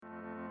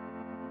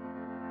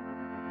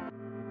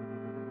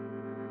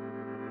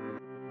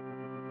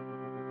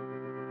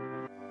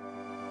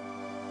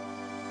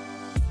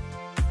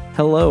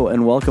Hello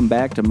and welcome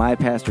back to My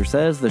Pastor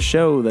Says, the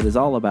show that is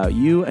all about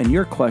you and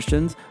your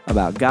questions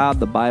about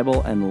God, the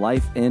Bible, and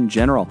life in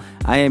general.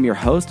 I am your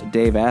host,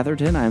 Dave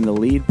Atherton. I am the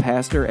lead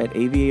pastor at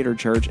Aviator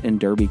Church in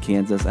Derby,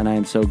 Kansas, and I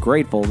am so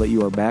grateful that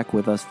you are back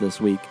with us this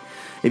week.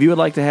 If you would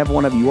like to have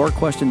one of your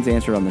questions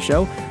answered on the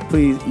show,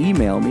 please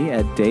email me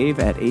at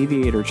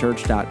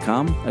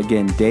dave@aviatorchurch.com.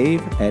 Again,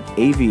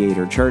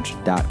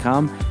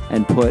 dave@aviatorchurch.com,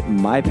 and put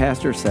My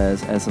Pastor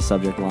Says as the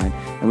subject line.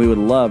 And we would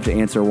love to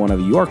answer one of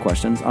your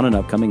questions on an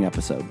upcoming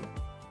episode.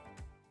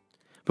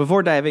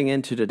 Before diving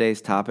into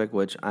today's topic,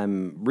 which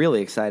I'm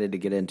really excited to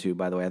get into,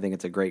 by the way, I think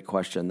it's a great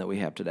question that we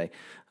have today.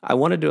 I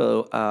wanted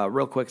to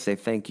real quick say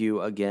thank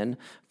you again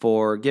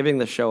for giving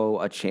the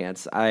show a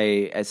chance.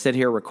 I sit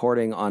here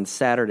recording on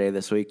Saturday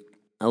this week,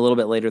 a little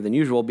bit later than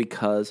usual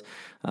because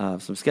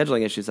of some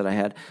scheduling issues that I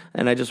had.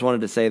 And I just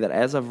wanted to say that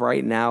as of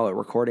right now at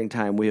recording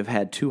time, we have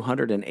had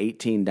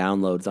 218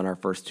 downloads on our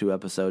first two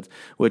episodes,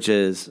 which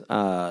is,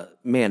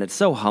 it's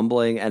so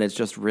humbling and it's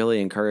just really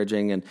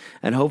encouraging.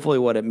 And hopefully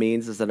what it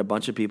means is that a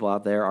bunch of people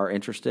out there are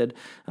interested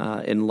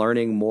in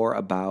learning more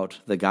about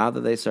the God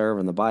that they serve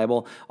and the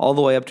Bible, all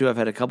the way up to I've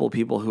had a couple of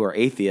people who are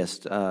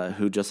atheists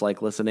who just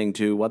like listening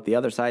to what the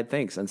other side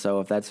thinks. And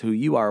so if that's who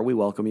you are, we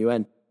welcome you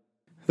in.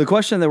 The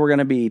question that we're going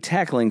to be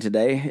tackling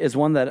today is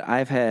one that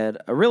I've had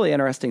a really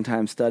interesting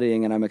time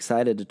studying, and I'm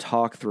excited to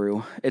talk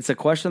through. It's a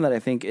question that I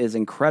think is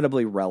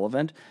incredibly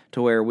relevant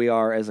to where we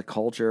are as a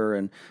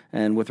culture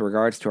and with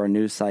regards to our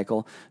news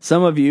cycle.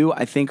 Some of you,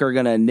 I think, are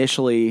going to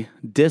initially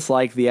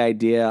dislike the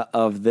idea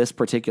of this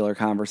particular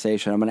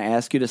conversation. I'm going to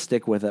ask you to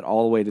stick with it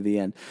all the way to the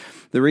end.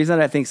 The reason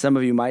I think some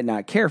of you might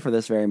not care for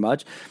this very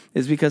much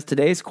is because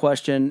today's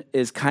question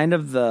is kind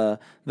of the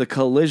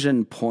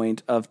collision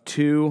point of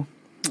two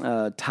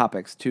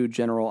topics, two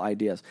general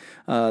ideas.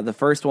 The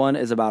first one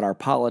is about our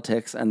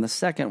politics, and the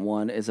second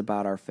one is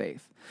about our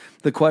faith.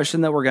 The question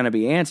that we're going to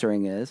be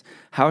answering is,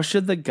 how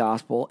should the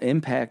gospel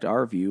impact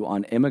our view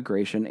on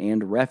immigration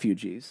and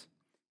refugees?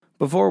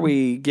 Before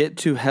we get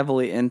too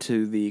heavily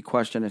into the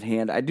question at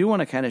hand, I do want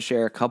to kind of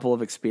share a couple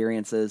of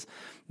experiences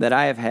that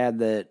I have had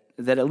that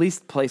at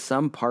least play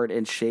some part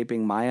in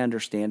shaping my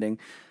understanding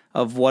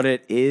of what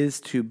it is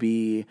to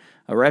be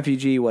a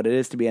refugee, what it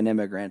is to be an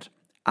immigrant.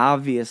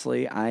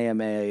 Obviously, I am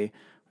a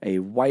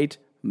white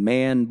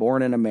man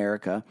born in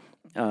America.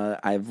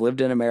 I've lived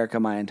in America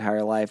my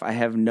entire life. I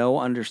have no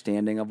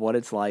understanding of what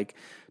it's like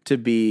to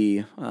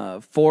be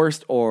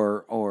forced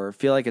or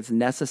feel like it's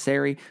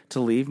necessary to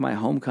leave my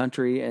home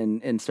country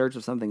in search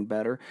of something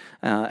better.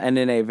 And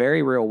in a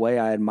very real way,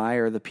 I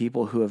admire the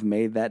people who have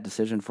made that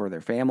decision for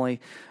their family.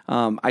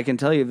 I can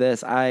tell you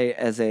this, I,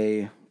 as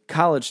a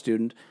college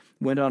student,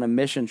 went on a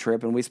mission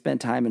trip, and we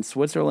spent time in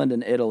Switzerland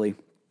and Italy.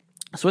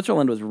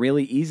 Switzerland was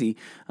really easy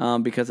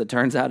because it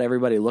turns out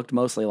everybody looked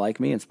mostly like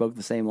me and spoke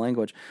the same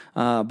language.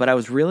 But I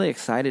was really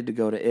excited to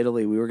go to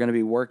Italy. We were going to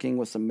be working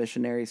with some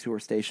missionaries who were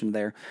stationed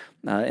there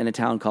in a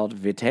town called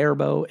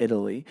Viterbo,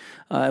 Italy.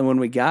 And when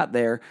we got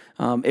there,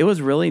 it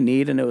was really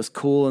neat and it was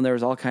cool, and there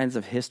was all kinds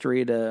of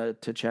history to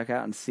check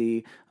out and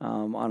see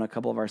on a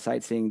couple of our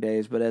sightseeing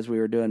days. But as we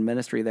were doing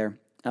ministry there,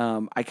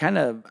 I kind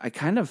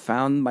of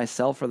found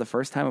myself for the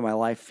first time in my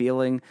life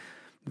feeling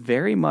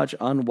very much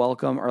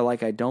unwelcome or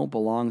like I don't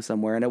belong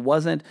somewhere. And it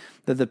wasn't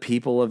that the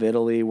people of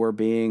Italy were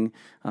being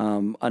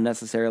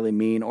unnecessarily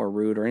mean or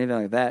rude or anything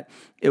like that.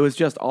 It was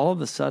just all of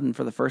a sudden,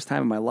 for the first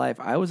time in my life,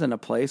 I was in a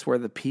place where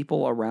the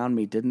people around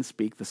me didn't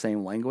speak the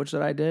same language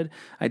that I did.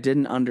 I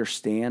didn't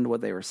understand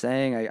what they were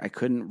saying. I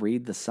couldn't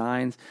read the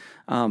signs.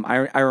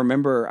 I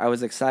remember I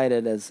was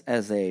excited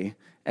as a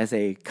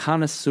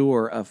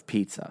connoisseur of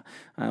pizza.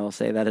 I will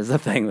say that is the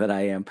thing that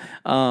I am.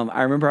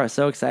 I remember I was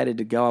so excited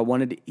to go. I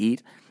wanted to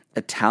eat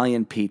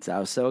Italian pizza. I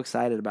was so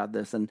excited about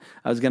this, and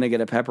I was going to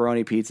get a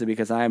pepperoni pizza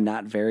because I am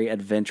not very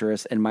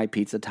adventurous in my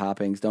pizza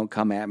toppings. Don't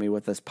come at me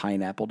with this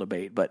pineapple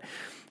debate. But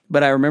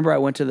I remember I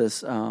went to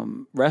this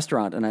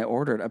restaurant and I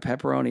ordered a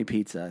pepperoni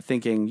pizza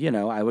thinking,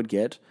 I would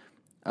get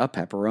a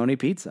pepperoni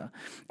pizza.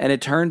 And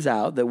it turns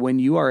out that when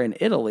you are in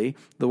Italy,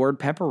 the word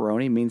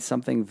pepperoni means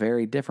something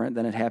very different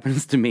than it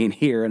happens to mean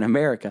here in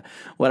America.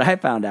 What I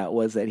found out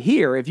was that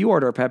here, if you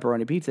order a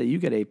pepperoni pizza, you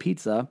get a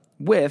pizza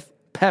with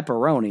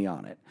pepperoni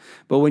on it.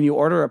 But when you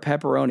order a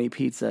pepperoni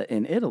pizza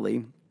in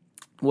Italy,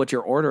 what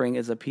you're ordering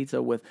is a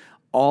pizza with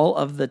all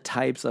of the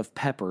types of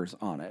peppers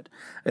on it.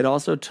 It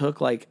also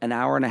took like an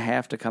hour and a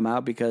half to come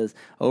out because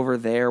over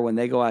there, when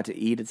they go out to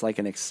eat, it's like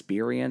an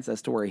experience,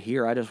 as to where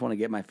here, I just want to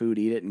get my food,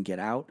 eat it, and get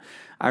out.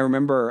 I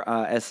remember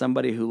as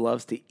somebody who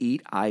loves to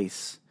eat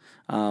ice,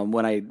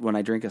 when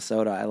I drink a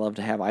soda, I love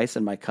to have ice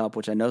in my cup,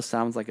 which I know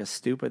sounds like a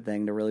stupid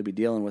thing to really be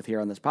dealing with here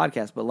on this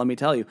podcast. But let me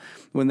tell you,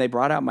 when they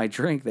brought out my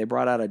drink, they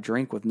brought out a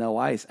drink with no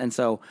ice. And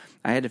so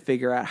I had to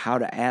figure out how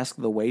to ask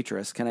the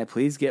waitress, can I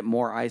please get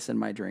more ice in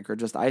my drink, or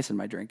just ice in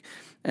my drink?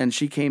 And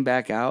she came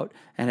back out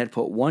and had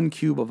put 1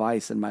 cube of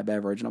ice in my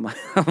beverage. And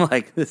I'm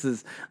like, this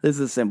is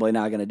simply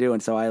not going to do.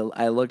 And so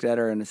I looked at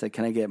her and I said,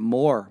 can I get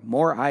more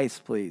ice,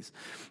 please?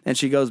 And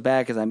she goes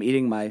back as I'm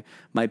eating my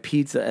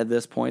pizza at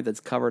this point that's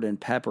covered in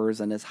peppers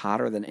peppers and is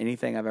hotter than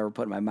anything I've ever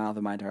put in my mouth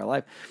in my entire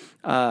life.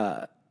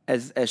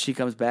 As she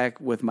comes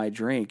back with my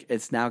drink,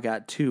 it's now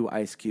got 2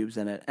 ice cubes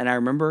in it. And I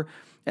remember,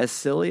 as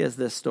silly as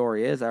this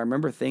story is, I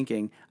remember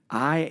thinking,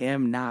 I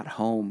am not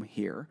home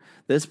here.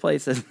 This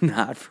place is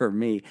not for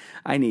me.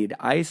 I need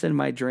ice in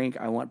my drink.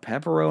 I want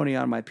pepperoni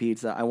on my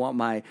pizza. I want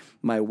my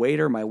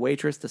waiter, my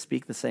waitress to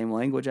speak the same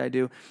language I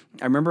do.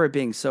 I remember it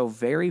being so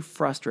very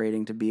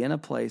frustrating to be in a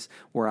place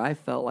where I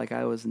felt like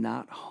I was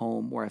not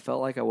home, where I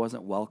felt like I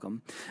wasn't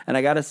welcome. And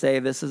I got to say,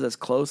 this is as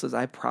close as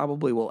I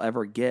probably will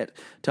ever get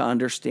to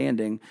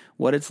understanding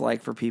what it's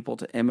like for people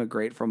to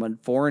immigrate from a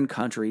foreign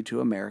country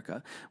to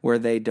America, where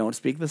they don't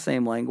speak the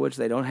same language,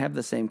 they don't have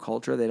the same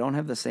culture, they don't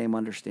have the same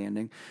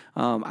understanding.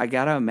 I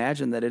got to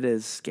imagine that it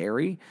is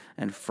scary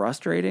and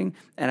frustrating.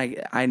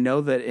 And I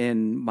know that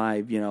in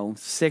my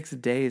 6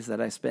 days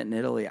that I spent in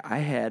Italy, I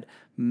had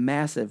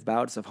massive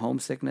bouts of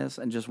homesickness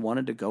and just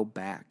wanted to go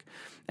back.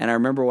 And I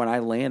remember when I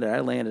landed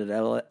at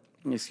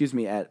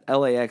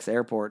LAX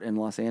airport in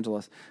Los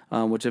Angeles,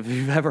 which if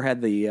you've ever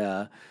had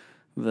the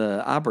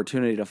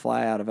opportunity to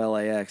fly out of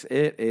LAX,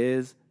 it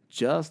is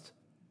just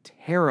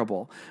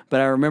terrible.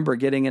 But I remember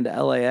getting into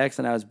LAX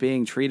and I was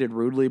being treated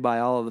rudely by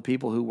all of the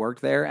people who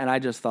worked there, and I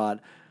just thought,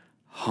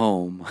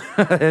 home.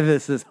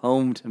 This is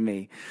home to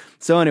me.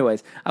 So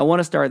anyways, I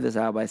want to start this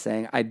out by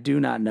saying I do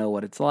not know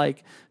what it's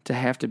like to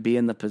have to be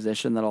in the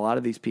position that a lot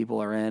of these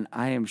people are in.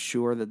 I am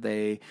sure that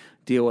they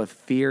deal with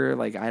fear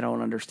like I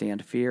don't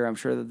understand fear. I'm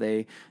sure that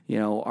they,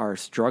 are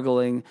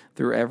struggling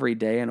through every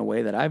day in a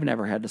way that I've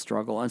never had to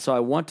struggle. And so I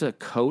want to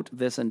coat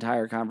this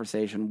entire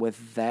conversation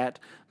with that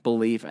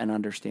belief and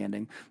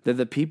understanding that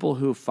the people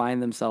who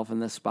find themselves in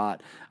this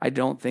spot, I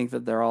don't think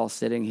that they're all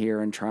sitting here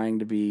and trying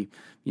to be,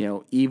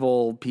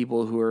 evil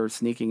people who are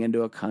sneaking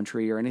into a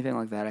country or anything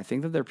like that. I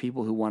think that they're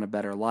people who want a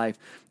better life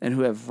and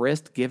who have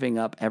risked giving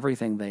up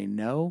everything they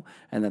know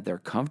and that they're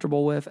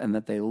comfortable with and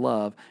that they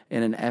love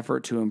in an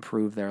effort to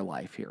improve their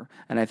life here.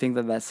 And I think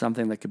that that's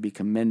something that could be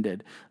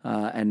commended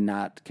and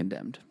not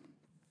condemned.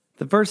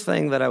 The first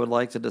thing that I would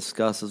like to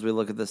discuss as we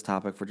look at this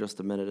topic for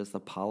just a minute is the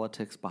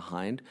politics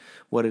behind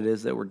what it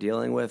is that we're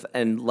dealing with.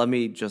 And let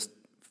me just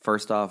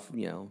first off,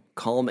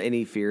 calm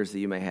any fears that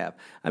you may have.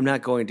 I'm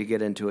not going to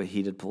get into a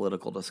heated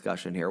political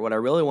discussion here. What I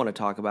really want to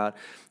talk about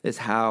is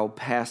how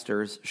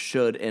pastors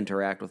should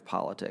interact with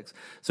politics.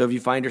 So if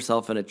you find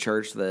yourself in a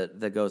church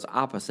that goes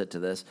opposite to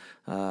this,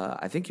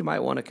 I think you might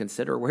want to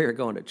consider where you're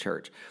going to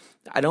church.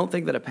 I don't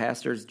think that a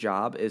pastor's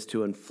job is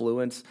to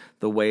influence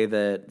the way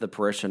that the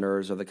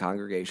parishioners or the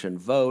congregation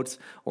votes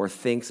or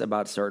thinks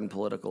about certain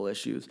political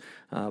issues.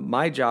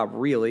 My job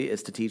really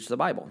is to teach the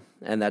Bible,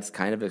 and that's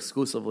kind of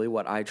exclusively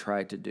what I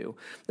try to do.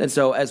 And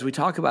so as we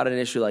talk about an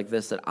issue like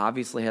this that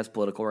obviously has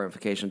political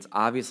ramifications,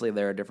 obviously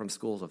there are different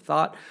schools of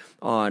thought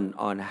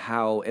on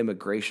how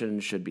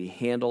immigration should be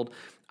handled.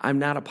 I'm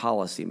not a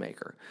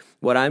policymaker.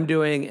 What I'm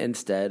doing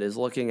instead is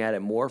looking at it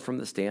more from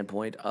the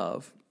standpoint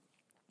of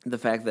the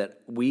fact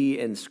that we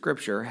in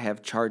Scripture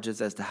have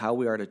charges as to how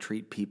we are to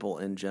treat people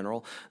in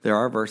general. There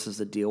are verses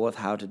that deal with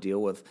how to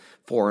deal with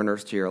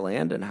foreigners to your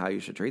land and how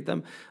you should treat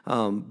them.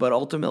 But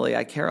ultimately,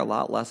 I care a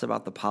lot less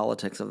about the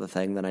politics of the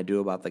thing than I do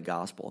about the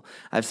gospel.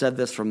 I've said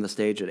this from the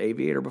stage at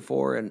Aviator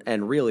before,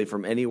 and really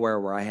from anywhere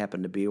where I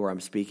happen to be where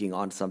I'm speaking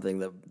on something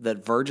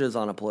that verges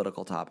on a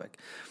political topic.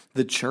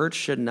 The church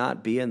should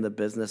not be in the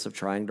business of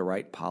trying to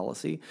write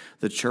policy.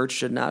 The church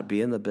should not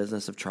be in the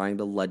business of trying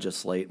to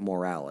legislate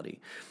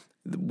morality.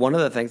 One of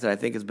the things that I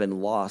think has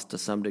been lost to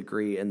some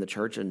degree in the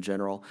church in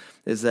general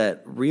is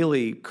that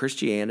really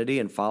Christianity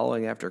and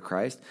following after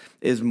Christ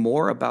is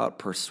more about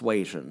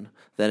persuasion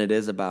than it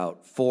is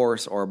about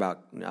force or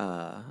about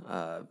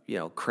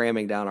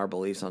cramming down our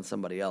beliefs on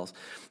somebody else.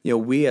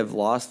 We have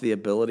lost the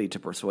ability to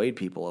persuade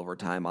people over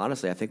time.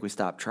 Honestly, I think we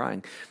stopped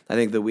trying. I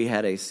think that we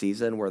had a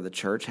season where the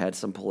church had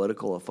some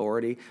political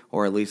authority,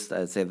 or at least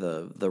I'd say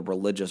the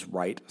religious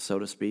right, so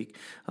to speak.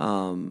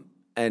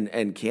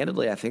 And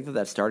candidly, I think that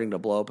that's starting to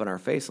blow up in our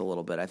face a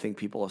little bit. I think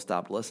people have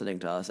stopped listening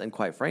to us. And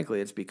quite frankly,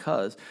 it's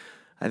because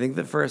I think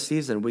that for a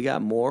season, we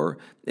got more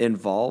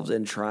involved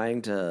in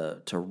trying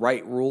to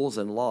write rules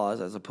and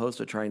laws as opposed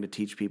to trying to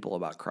teach people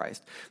about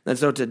Christ. And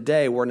so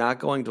today, we're not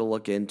going to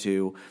look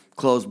into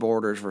closed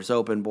borders versus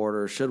open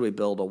borders. Should we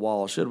build a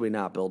wall? Should we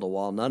not build a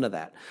wall? None of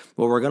that.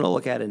 What we're going to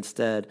look at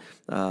instead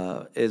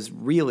is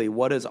really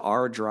what is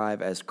our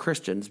drive as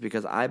Christians,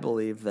 because I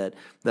believe that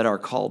our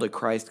call to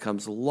Christ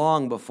comes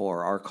long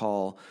before our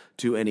call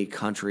to any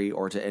country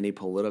or to any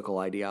political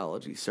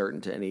ideology,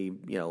 certain to any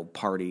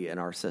party in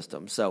our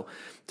system. So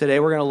today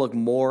we're going to look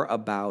more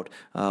about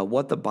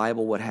what the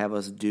Bible would have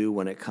us do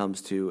when it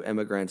comes to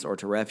immigrants or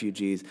to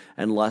refugees,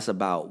 and less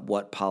about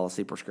what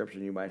policy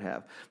prescription you might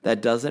have.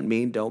 That doesn't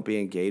mean don't be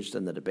engaged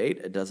in the debate.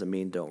 It doesn't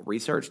mean don't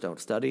research, don't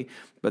study,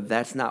 but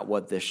that's not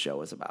what this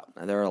show is about.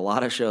 There are a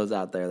lot of shows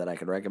out there that I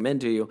could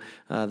recommend to you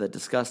that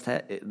discuss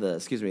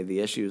the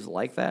issues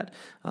like that,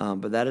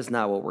 but that is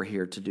not what we're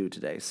here to do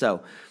today.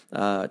 So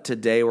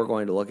today we're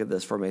going to look at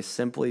this from a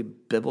simply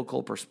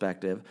biblical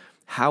perspective.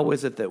 How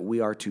is it that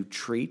we are to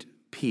treat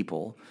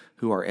people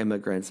who are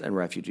immigrants and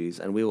refugees,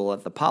 and we will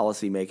let the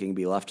policy making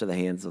be left to the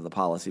hands of the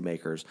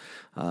policymakers,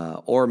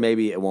 or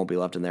maybe it won't be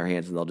left in their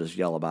hands and they'll just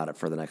yell about it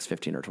for the next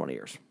 15 or 20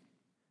 years.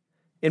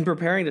 In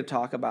preparing to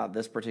talk about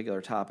this particular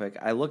topic,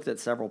 I looked at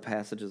several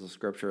passages of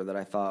Scripture that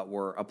I thought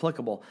were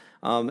applicable.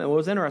 And what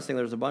was interesting,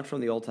 there's a bunch from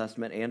the Old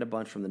Testament and a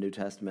bunch from the New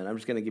Testament. I'm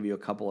just going to give you a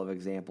couple of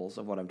examples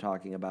of what I'm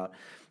talking about.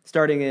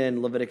 Starting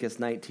in Leviticus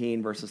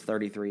 19, verses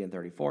 33 and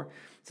 34, it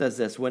says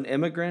this: "When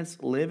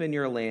immigrants live in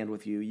your land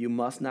with you, you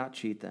must not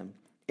cheat them.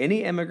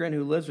 Any immigrant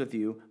who lives with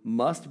you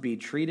must be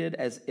treated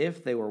as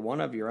if they were one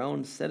of your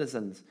own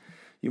citizens.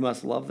 You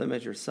must love them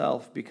as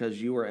yourself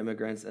because you were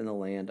immigrants in the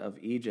land of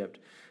Egypt."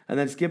 And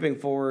then skipping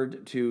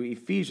forward to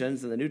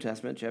Ephesians in the New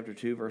Testament, chapter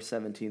 2, verse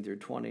 17 through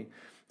 20, it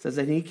says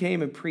that he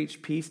came and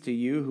preached peace to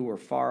you who were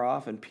far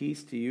off and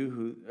peace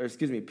to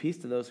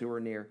those who were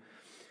near.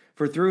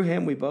 For through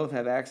him we both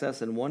have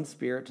access in one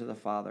spirit to the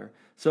Father.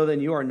 So then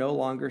you are no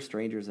longer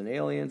strangers and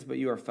aliens, but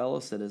you are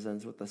fellow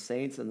citizens with the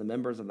saints and the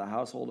members of the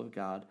household of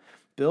God,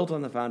 built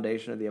on the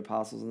foundation of the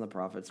apostles and the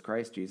prophets,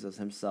 Christ Jesus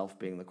himself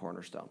being the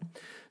cornerstone.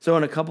 So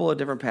in a couple of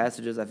different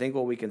passages, I think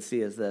what we can see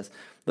is this: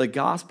 the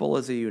gospel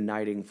is a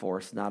uniting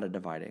force, not a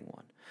dividing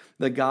one.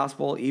 The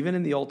gospel, even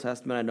in the Old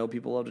Testament, I know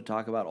people love to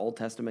talk about Old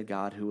Testament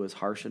God who was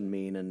harsh and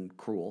mean and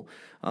cruel,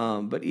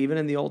 but even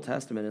in the Old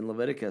Testament, in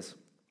Leviticus,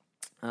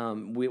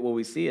 what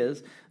we see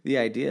is the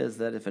idea is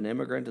that if an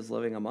immigrant is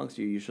living amongst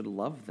you, you should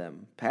love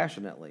them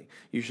passionately.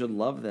 You should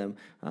love them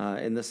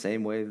in the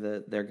same way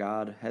that their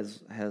God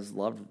has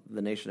loved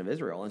the nation of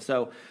Israel. And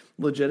so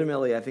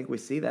legitimately, I think we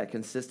see that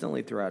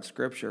consistently throughout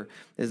Scripture,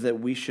 is that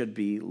we should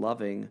be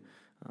loving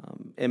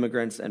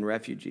immigrants and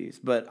refugees.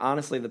 But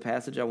honestly, the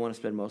passage I want to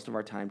spend most of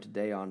our time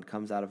today on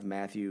comes out of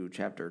Matthew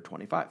chapter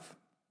 25.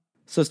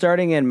 So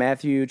starting in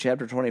Matthew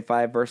chapter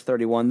 25, verse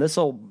 31, this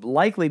will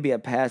likely be a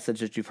passage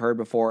that you've heard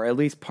before, at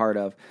least part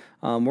of.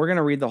 We're going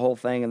to read the whole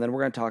thing, and then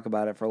we're going to talk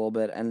about it for a little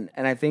bit. And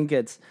I think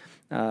it's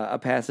a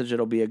passage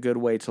that'll be a good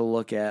way to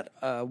look at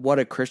what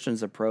a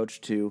Christian's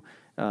approach to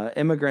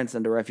immigrants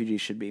and to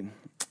refugees should be.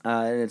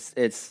 And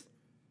its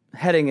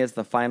heading is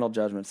the final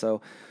judgment.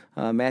 So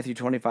Matthew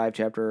 25,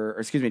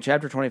 chapter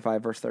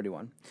 25, verse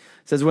 31.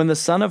 It says, "When the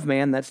Son of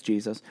Man," that's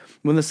Jesus,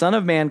 "when the Son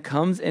of Man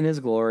comes in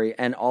his glory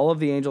and all of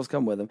the angels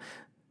come with him,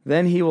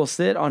 then he will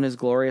sit on his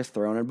glorious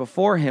throne, and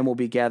before him will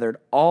be gathered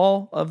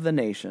all of the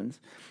nations.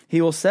 He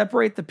will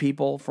separate the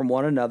people from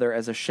one another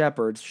as a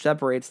shepherd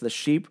separates the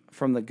sheep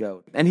from the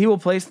goat. And he will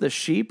place the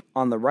sheep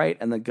on the right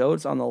and the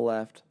goats on the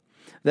left.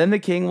 Then the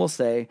king will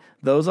say,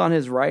 'Those on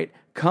his right,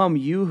 come,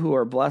 you who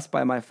are blessed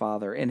by my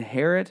Father,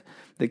 inherit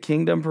the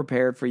kingdom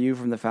prepared for you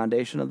from the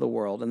foundation of the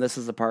world.'" And this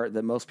is the part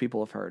that most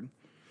people have heard.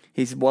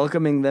 He's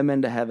welcoming them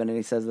into heaven, and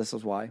he says this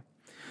is why.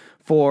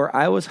 "For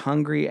I was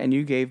hungry, and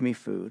you gave me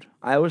food.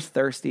 I was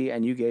thirsty,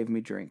 and you gave me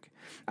drink.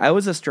 I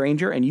was a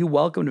stranger, and you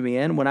welcomed me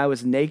in. When I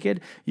was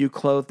naked, you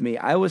clothed me.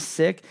 I was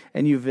sick,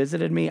 and you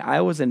visited me.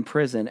 I was in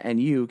prison, and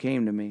you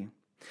came to me."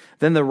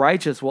 Then the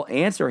righteous will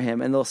answer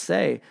him, and they'll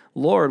say,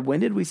 "Lord, when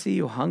did we see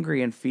you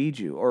hungry and feed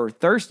you, or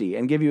thirsty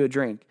and give you a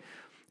drink?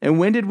 And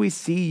when did we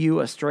see you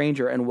a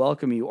stranger and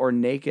welcome you, or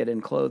naked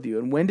and clothe you?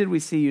 And when did we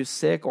see you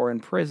sick or in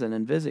prison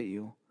and visit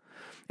you?"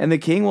 And the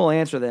king will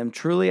answer them,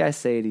 "Truly I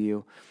say to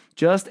you,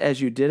 just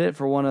as you did it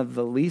for one of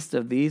the least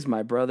of these,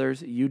 my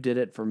brothers, you did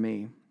it for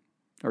me."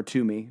 Or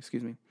to me,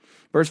 excuse me.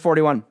 Verse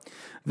 41,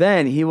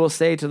 "Then he will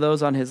say to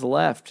those on his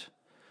left,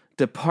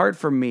 'Depart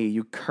from me,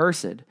 you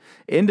cursed,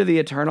 into the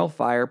eternal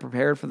fire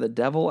prepared for the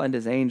devil and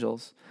his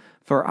angels.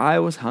 For I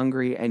was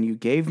hungry, and you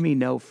gave me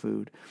no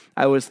food.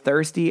 I was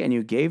thirsty, and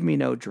you gave me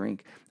no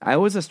drink. I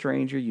was a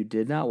stranger, you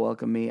did not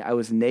welcome me. I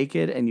was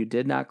naked, and you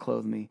did not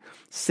clothe me.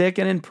 Sick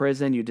and in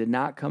prison, you did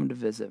not come to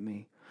visit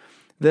me.'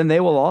 Then they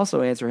will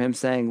also answer him,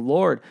 saying,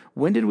 'Lord,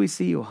 when did we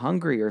see you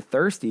hungry or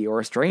thirsty or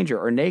a stranger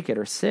or naked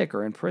or sick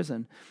or in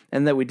prison,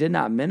 and that we did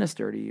not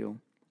minister to you?'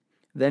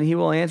 Then he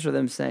will answer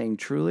them, saying,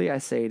 'Truly I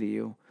say to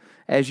you,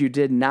 as you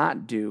did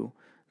not do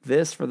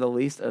this for the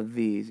least of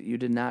these, you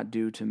did not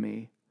do to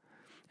me.'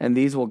 And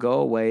these will go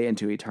away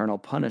into eternal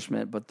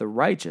punishment, but the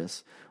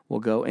righteous will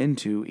go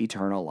into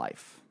eternal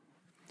life."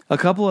 A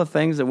couple of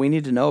things that we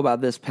need to know about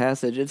this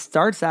passage. It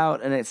starts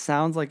out and it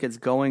sounds like it's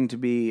going to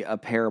be a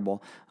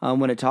parable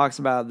when it talks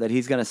about that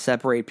he's going to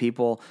separate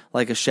people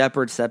like a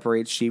shepherd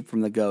separates sheep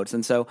from the goats.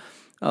 And so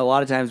a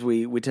lot of times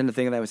we tend to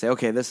think of that and we say,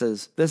 okay, this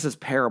is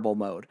parable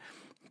mode.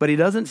 But he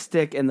doesn't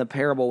stick in the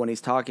parable when he's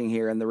talking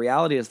here. And the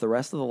reality is the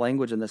rest of the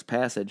language in this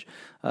passage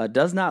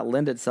does not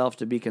lend itself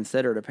to be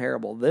considered a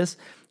parable. This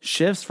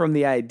shifts from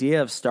the idea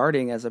of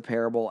starting as a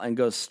parable and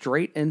goes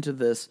straight into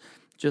this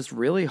just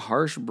really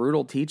harsh,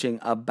 brutal teaching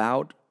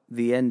about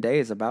the end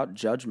days, about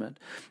judgment.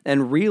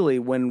 And really,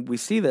 when we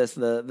see this,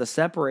 the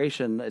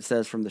separation, it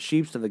says, from the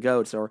sheep to the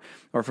goats, or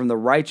from the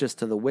righteous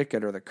to the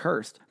wicked or the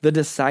cursed, the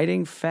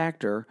deciding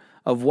factor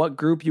of what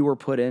group you were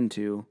put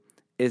into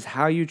is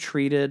how you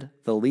treated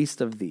the least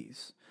of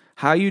these,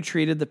 how you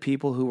treated the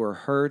people who were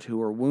hurt, who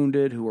were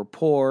wounded, who were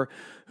poor,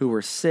 who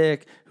were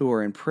sick, who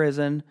were in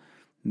prison,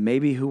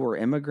 maybe who were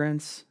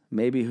immigrants,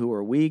 maybe who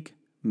were weak,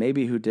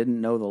 maybe who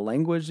didn't know the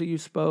language that you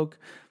spoke,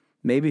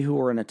 maybe who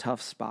were in a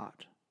tough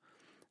spot.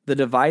 The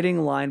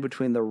dividing line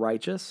between the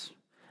righteous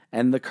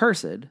and the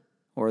cursed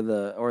or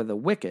the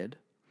wicked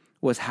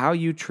was how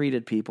you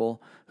treated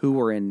people who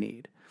were in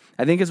need.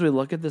 I think as we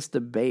look at this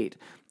debate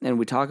and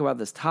we talk about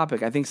this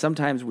topic, I think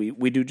sometimes we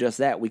do just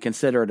that. We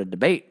consider it a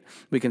debate.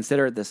 We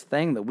consider it this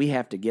thing that we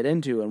have to get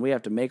into and we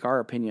have to make our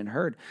opinion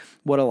heard.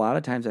 What a lot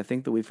of times I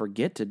think that we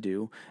forget to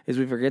do is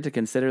we forget to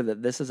consider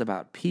that this is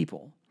about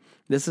people.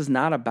 This is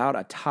not about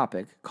a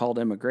topic called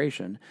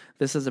immigration.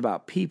 This is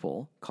about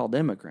people called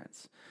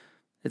immigrants.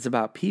 It's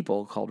about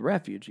people called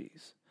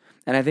refugees.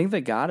 And I think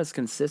that God is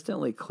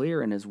consistently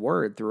clear in his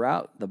word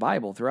throughout the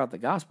Bible, throughout the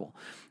gospel,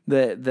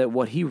 that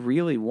what he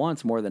really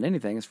wants more than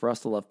anything is for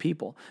us to love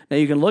people. Now,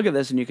 you can look at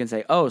this and you can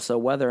say, oh, so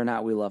whether or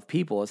not we love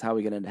people is how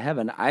we get into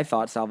heaven. I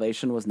thought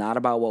salvation was not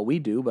about what we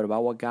do, but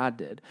about what God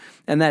did.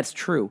 And that's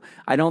true.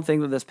 I don't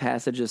think that this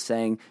passage is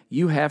saying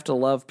you have to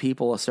love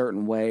people a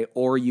certain way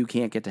or you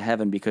can't get to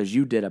heaven because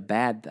you did a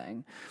bad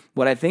thing.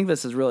 What I think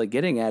this is really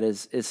getting at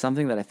is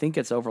something that I think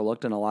gets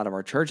overlooked in a lot of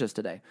our churches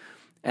today.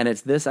 And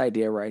it's this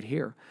idea right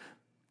here.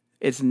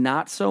 It's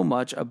not so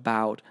much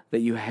about that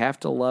you have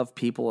to love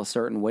people a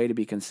certain way to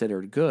be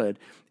considered good.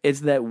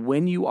 It's that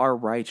when you are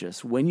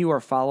righteous, when you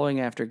are following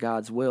after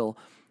God's will,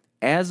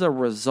 as a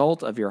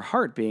result of your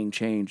heart being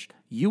changed,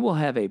 you will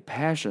have a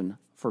passion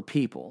for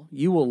people.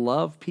 You will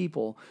love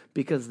people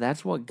because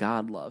that's what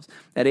God loves.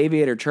 At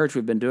Aviator Church,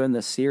 we've been doing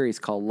this series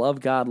called Love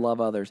God, Love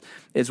Others.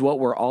 It's what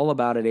we're all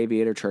about at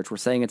Aviator Church. We're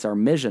saying it's our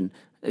mission,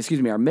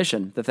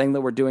 the thing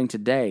that we're doing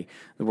today,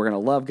 that we're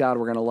going to love God,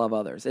 we're going to love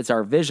others. It's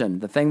our vision.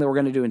 The thing that we're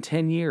going to do in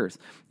 10 years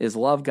is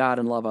love God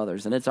and love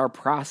others. And it's our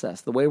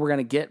process. The way we're going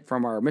to get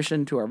from our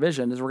mission to our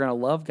vision is we're going to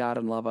love God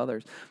and love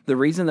others. The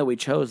reason that we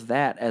chose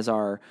that as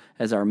our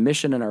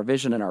mission and our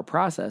vision and our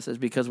process is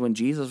because when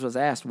Jesus was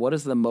asked, what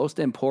is the most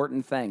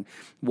important thing?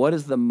 What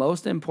is the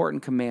most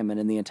important commandment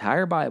in the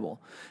entire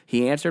Bible?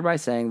 He answered by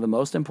saying the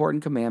most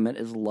important commandment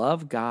is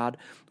love God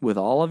with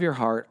all of your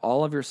heart,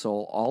 all of your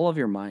soul, all of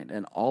your mind,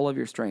 and all of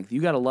your strength.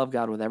 You got to love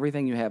God with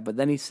everything you have. But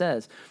then he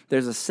says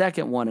there's a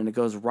second one, and it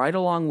goes right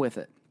along with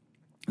it.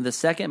 The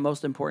second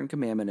most important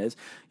commandment is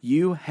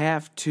you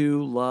have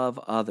to love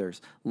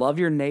others. Love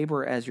your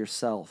neighbor as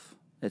yourself,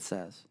 it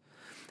says.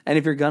 And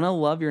if you're going to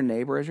love your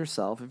neighbor as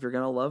yourself, if you're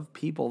going to love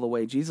people the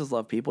way Jesus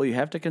loved people, you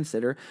have to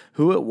consider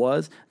who it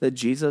was that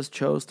Jesus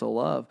chose to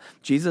love.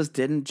 Jesus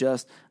didn't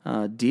just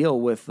deal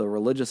with the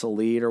religious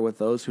elite or with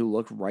those who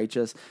looked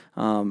righteous.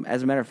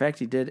 As a matter of fact,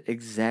 he did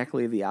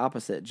exactly the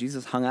opposite.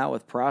 Jesus hung out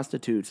with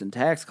prostitutes and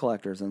tax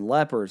collectors and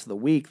lepers, the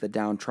weak, the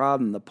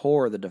downtrodden, the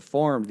poor, the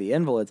deformed, the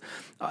invalids.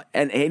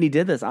 And he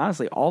did this,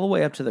 honestly, all the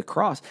way up to the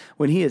cross.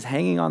 When he is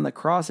hanging on the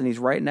cross and he's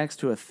right next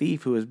to a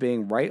thief who is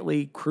being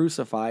rightly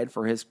crucified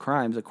for his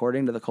crimes,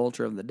 according to the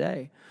culture of the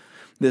day.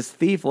 This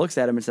thief looks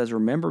at him and says,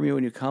 remember me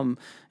when you come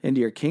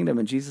into your kingdom.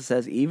 And Jesus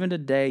says, even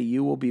today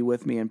you will be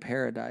with me in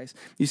paradise.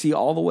 You see,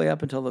 all the way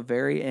up until the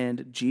very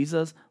end,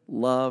 Jesus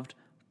loved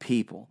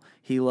people.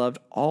 He loved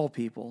all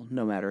people,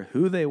 no matter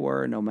who they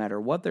were, no matter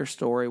what their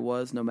story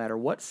was, no matter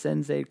what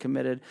sins they'd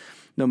committed,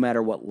 no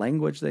matter what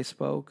language they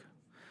spoke.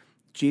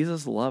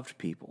 Jesus loved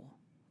people.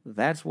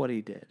 That's what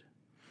he did.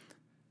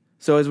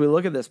 So as we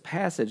look at this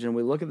passage and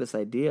we look at this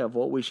idea of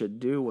what we should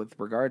do with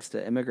regards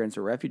to immigrants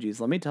or refugees,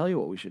 let me tell you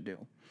what we should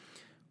do.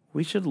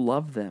 We should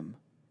love them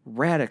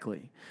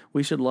radically.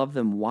 We should love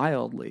them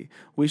wildly.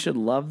 We should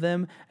love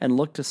them and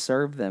look to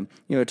serve them.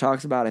 It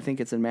talks about, I think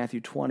it's in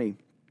Matthew 20,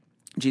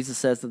 Jesus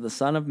says that the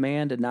Son of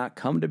Man did not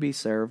come to be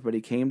served, but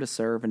he came to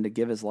serve and to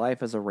give his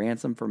life as a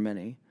ransom for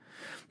many.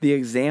 The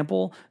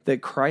example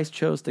that Christ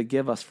chose to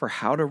give us for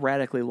how to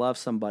radically love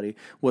somebody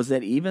was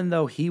that even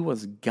though he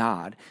was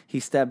God, he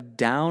stepped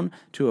down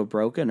to a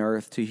broken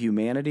earth, to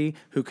humanity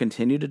who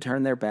continued to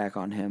turn their back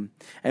on him.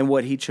 And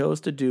what he chose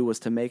to do was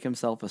to make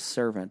himself a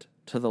servant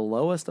to the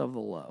lowest of the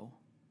low.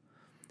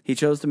 He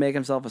chose to make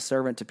himself a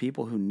servant to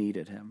people who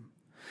needed him.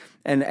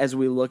 And as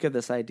we look at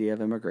this idea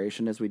of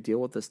immigration, as we deal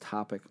with this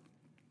topic,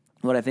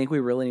 what I think we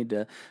really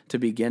need to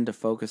begin to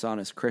focus on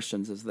as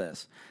Christians is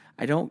this.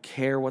 I don't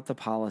care what the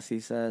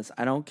policy says.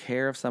 I don't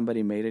care if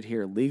somebody made it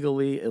here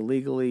legally,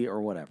 illegally, or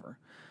whatever.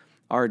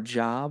 Our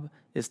job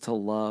is to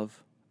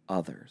love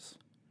others.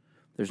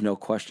 There's no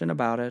question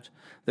about it.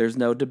 There's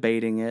no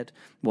debating it.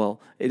 Well,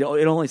 it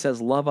only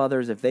says love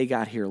others if they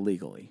got here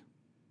legally.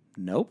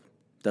 Nope.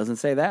 Doesn't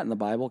say that in the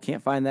Bible.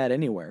 Can't find that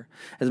anywhere.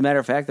 As a matter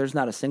of fact, there's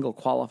not a single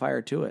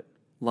qualifier to it.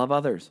 Love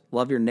others.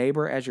 Love your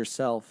neighbor as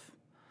yourself.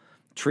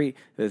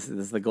 This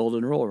is the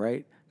golden rule,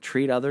 right?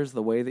 Treat others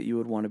the way that you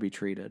would want to be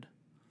treated.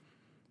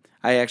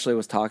 I actually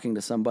was talking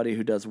to somebody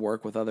who does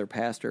work with other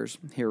pastors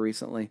here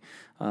recently,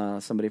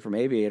 somebody from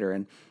Aviator,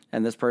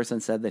 and this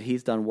person said that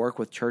he's done work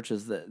with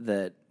churches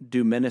that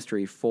do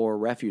ministry for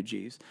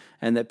refugees,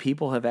 and that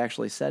people have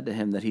actually said to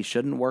him that he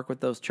shouldn't work with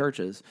those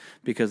churches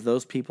because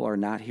those people are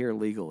not here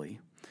legally.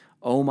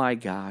 Oh my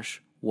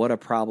gosh, what a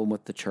problem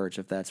with the church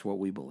if that's what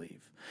we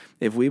believe.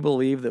 If we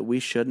believe that we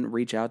shouldn't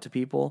reach out to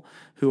people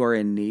who are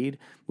in need,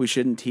 we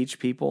shouldn't teach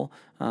people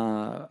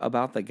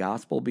about the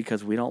gospel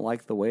because we don't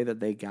like the way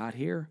that they got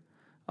here.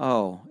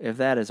 Oh, if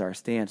that is our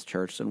stance,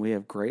 church, then we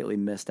have greatly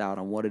missed out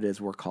on what it is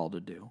we're called to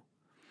do.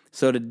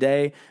 So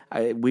today,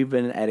 we've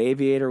been at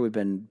Aviator. We've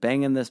been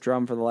banging this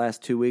drum for the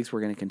last 2 weeks.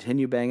 We're going to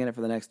continue banging it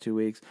for the next 2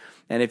 weeks.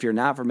 And if you're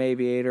not from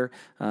Aviator,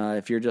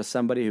 if you're just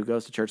somebody who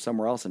goes to church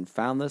somewhere else and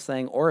found this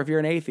thing, or if you're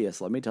an atheist,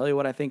 let me tell you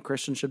what I think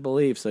Christians should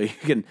believe so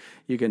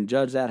you can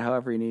judge that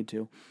however you need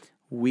to.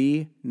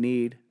 We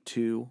need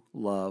to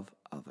love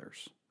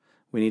others.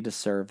 We need to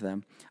serve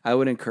them. I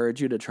would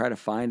encourage you to try to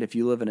find, if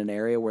you live in an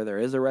area where there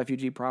is a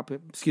refugee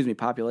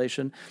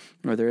population,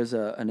 or there is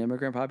an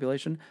immigrant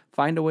population,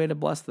 find a way to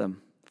bless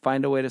them.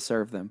 Find a way to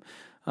serve them.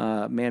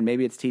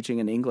 Maybe it's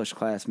teaching an English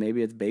class.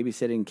 Maybe it's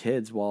babysitting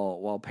kids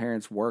while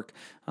parents work.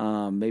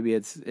 Maybe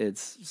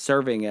it's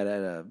serving at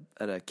a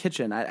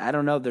kitchen. I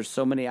don't know. There's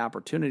so many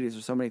opportunities.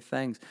 There's so many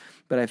things.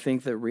 But I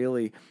think that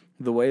really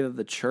the way that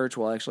the church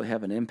will actually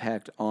have an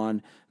impact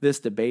on this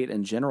debate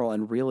in general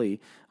and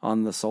really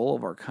on the soul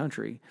of our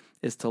country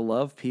is to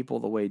love people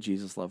the way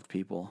Jesus loved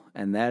people.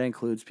 And that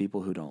includes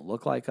people who don't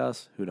look like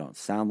us, who don't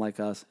sound like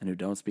us, and who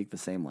don't speak the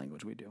same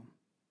language we do.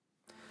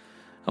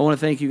 I want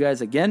to thank you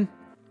guys again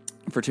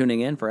for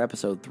tuning in for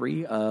episode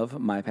 3 of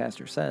My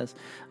Pastor Says.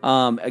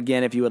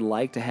 Again, if you would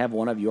like to have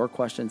one of your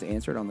questions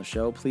answered on the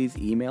show, please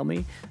email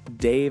me,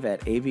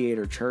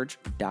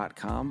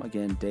 dave@aviatorchurch.com.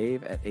 Again,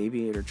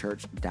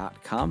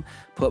 dave@aviatorchurch.com.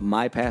 Put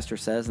My Pastor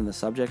Says in the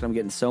subject. I'm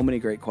getting so many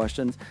great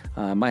questions.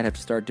 I might have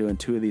to start doing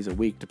 2 of these a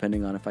week,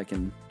 depending on if I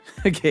can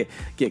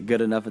get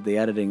good enough at the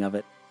editing of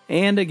it.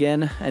 And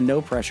again, and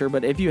no pressure,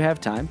 but if you have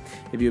time,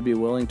 if you'd be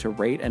willing to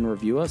rate and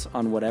review us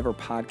on whatever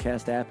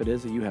podcast app it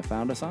is that you have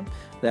found us on,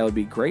 that would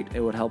be great. It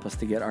would help us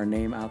to get our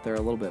name out there a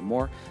little bit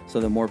more so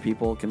that more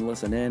people can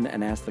listen in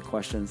and ask the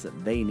questions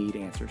that they need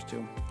answers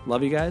to.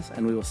 Love you guys,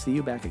 and we will see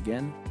you back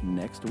again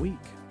next week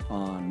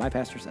on My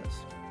Pastor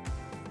Says.